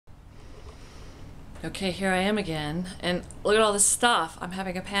Okay, here I am again, and look at all this stuff. I'm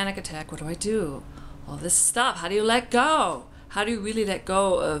having a panic attack. What do I do? All this stuff. How do you let go? How do you really let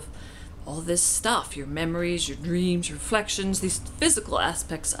go of all this stuff? Your memories, your dreams, your reflections, these physical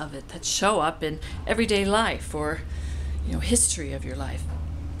aspects of it that show up in everyday life or, history of your life.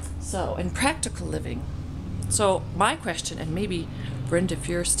 So, in practical living. So, my question, and maybe Brenda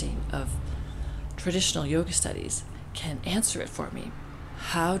Feuerstein of Traditional Yoga Studies can answer it for me.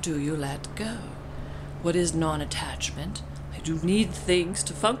 How do you let go? What is non-attachment? I do need things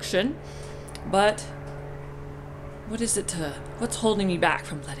to function, but what's holding me back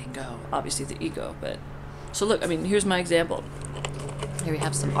from letting go? Obviously the ego, but... So look, here's my example. Here we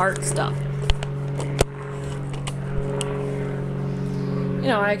have some art stuff.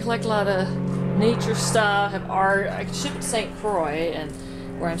 I collect a lot of nature stuff, have art. I ship to St. Croix, and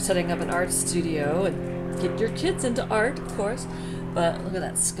where I'm setting up an art studio, and get your kids into art, of course. But look at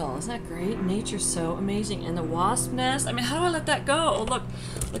that skull. Isn't that great? Nature's so amazing. And the wasp nest. How do I let that go? Oh,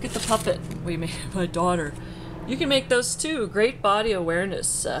 look at the puppet we made my daughter. You can make those too. Great body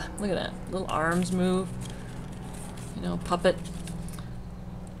awareness. Look at that. Little arms move. Puppet.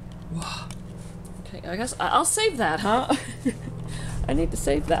 Whoa. Okay, I guess I'll save that, huh? I need to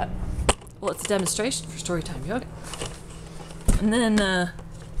save that. Well, it's a demonstration for Storytime Yoga. And then,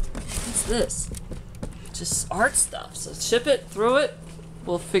 what's this? Just art stuff. So ship it, throw it.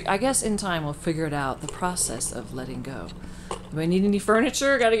 I guess in time we'll figure it out. The process of letting go. Do I need any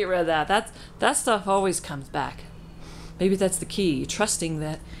furniture? Got to get rid of that. That stuff always comes back. Maybe that's the key. Trusting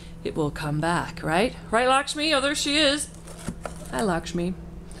that it will come back, right? Right, Lakshmi? Oh, there she is. Hi, Lakshmi.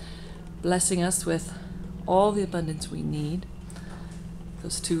 Blessing us with all the abundance we need.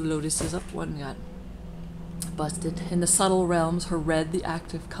 Those two lotuses up. One got busted. In the subtle realms, her red, the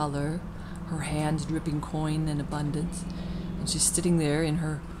active color. Her hand dripping coin and abundance, and she's sitting there in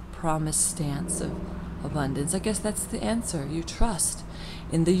her promised stance of abundance. I guess that's the answer. You trust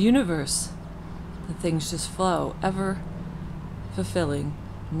in the universe that things just flow, ever fulfilling,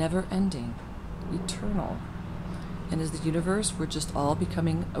 never ending, eternal. And as the universe, we're just all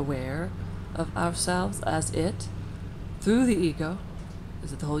becoming aware of ourselves as it through the ego.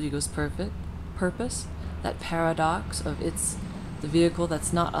 Is it the whole ego's perfect purpose? That paradox of it's the vehicle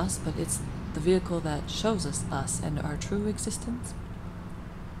that's not us, but it's the vehicle that shows us and our true existence.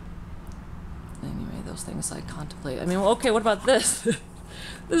 Anyway, those things I contemplate. Okay, what about this?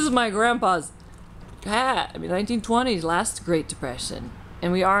 This is my grandpa's hat. 1920s, last Great Depression.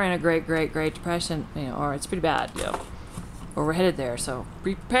 And we are in a great depression, or it's pretty bad, or we're headed there, so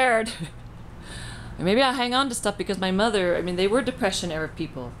be prepared. And maybe I'll hang on to stuff because my mother, they were Depression era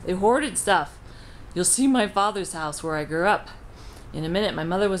people. They hoarded stuff. You'll see my father's house where I grew up in a minute. My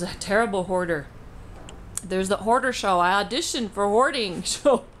mother was a terrible hoarder. There's the hoarder show. I auditioned for hoarding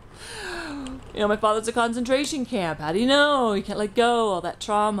show. My father's a concentration camp. How do you know? You can't let go, all that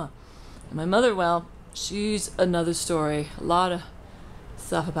trauma. And my mother, well, she's another story. A lot of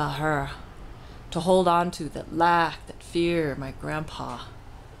stuff about her to hold on to, that lack, that fear. My grandpa,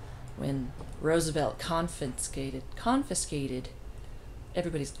 when Roosevelt confiscated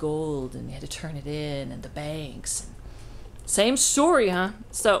everybody's gold and you had to turn it in, and the banks. Same story, huh?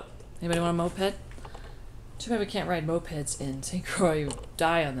 So, anybody want a moped? Too bad we can't ride mopeds in St. Croix. You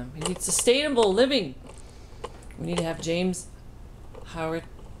die on them. We need sustainable living. We need to have James Howard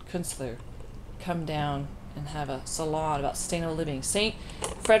Kunstler come down and have a salon about sustainable living. St.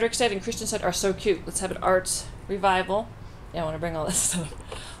 Frederickstead and Christiansted are so cute. Let's have an arts revival. Yeah, I want to bring all this stuff.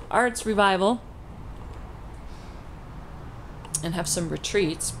 Arts revival. And have some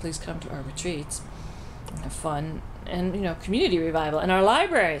retreats. Please come to our retreats and have fun. And, community revival. And our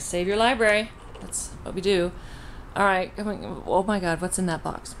library. Save your library. That's what we do. All right. Oh, my God. What's in that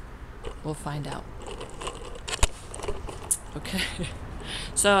box? We'll find out. Okay.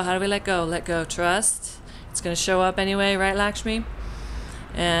 So, how do we let go? Let go. Trust. It's going to show up anyway, right, Lakshmi?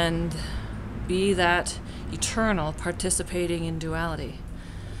 And be that eternal participating in duality.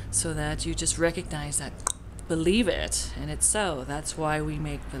 So that you just recognize that. Believe it. And it's so. That's why we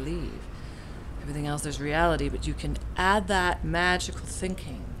make believe. Everything else, there's reality, but you can add that magical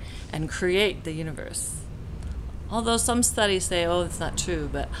thinking and create the universe. Although some studies say, oh, it's not true,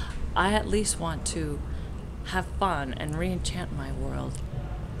 but I at least want to have fun and re-enchant my world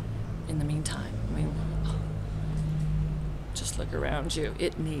in the meantime. Just look around you.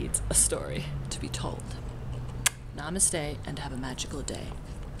 It needs a story to be told. Namaste, and have a magical day.